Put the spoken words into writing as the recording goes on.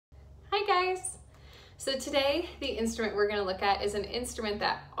guys! So today the instrument we're going to look at is an instrument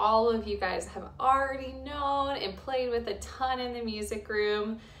that all of you guys have already known and played with a ton in the music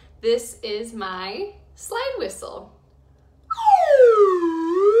room. This is my slide whistle.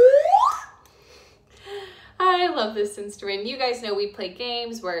 I love this instrument. You guys know we play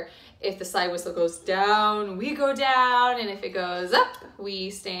games where if the slide whistle goes down, we go down, and if it goes up,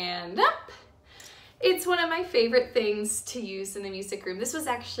 we stand up. It's one of my favorite things to use in the music room. This was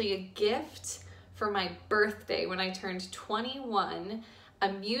actually a gift for my birthday when I turned 21.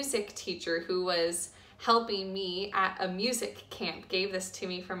 A music teacher who was helping me at a music camp gave this to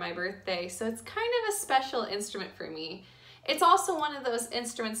me for my birthday. So it's kind of a special instrument for me. It's also one of those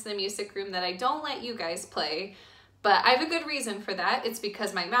instruments in the music room that I don't let you guys play, but I have a good reason for that. It's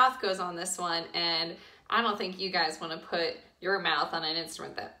because my mouth goes on this one, and I don't think you guys want to put your mouth on an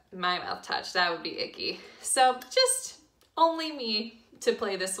instrument that my mouth touched. That would be icky. So just only me to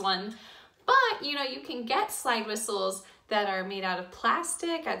play this one. But you know, you can get slide whistles that are made out of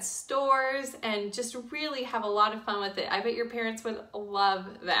plastic at stores and just really have a lot of fun with it. I bet your parents would love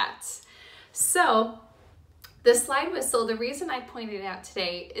that. So the slide whistle, the reason I pointed it out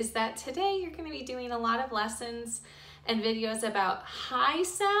today is that today you're going to be doing a lot of lessons and videos about high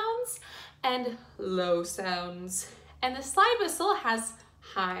sounds and low sounds. And the slide whistle has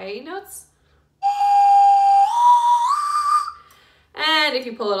high notes. And if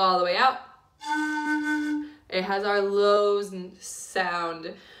you pull it all the way out, it has our low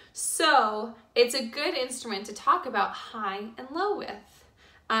sound. So it's a good instrument to talk about high and low with.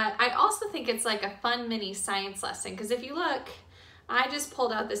 I also think it's like a fun mini science lesson, because if you look, I just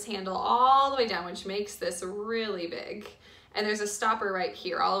pulled out this handle all the way down, which makes this really big. And there's a stopper right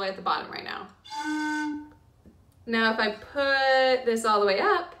here, all the way at the bottom right now. Now if I put this all the way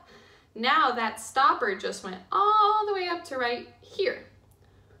up, now that stopper just went all the way up to right here.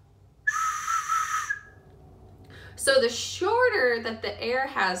 So the shorter that the air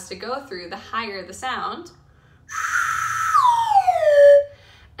has to go through, the higher the sound.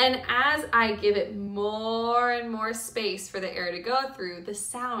 And as I give it more and more space for the air to go through, the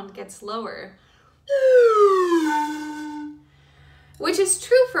sound gets lower. Which is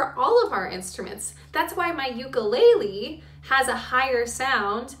true for all of our instruments. That's why my ukulele has a higher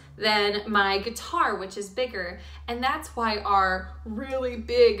sound than my guitar, which is bigger. And that's why our really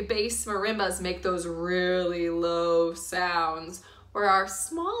big bass marimbas make those really low sounds, where our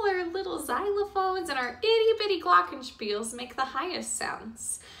smaller little xylophones and our itty bitty glockenspiels make the highest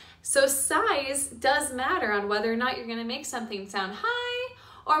sounds. So size does matter on whether or not you're gonna make something sound high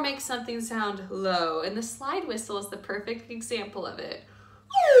or make something sound low. And the slide whistle is the perfect example of it.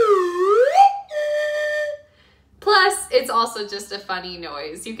 Plus, it's also just a funny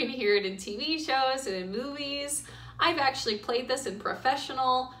noise. You can hear it in TV shows and in movies. I've actually played this in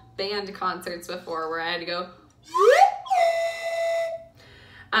professional band concerts before where I had to go.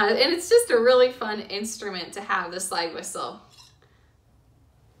 And it's just a really fun instrument to have, the slide whistle.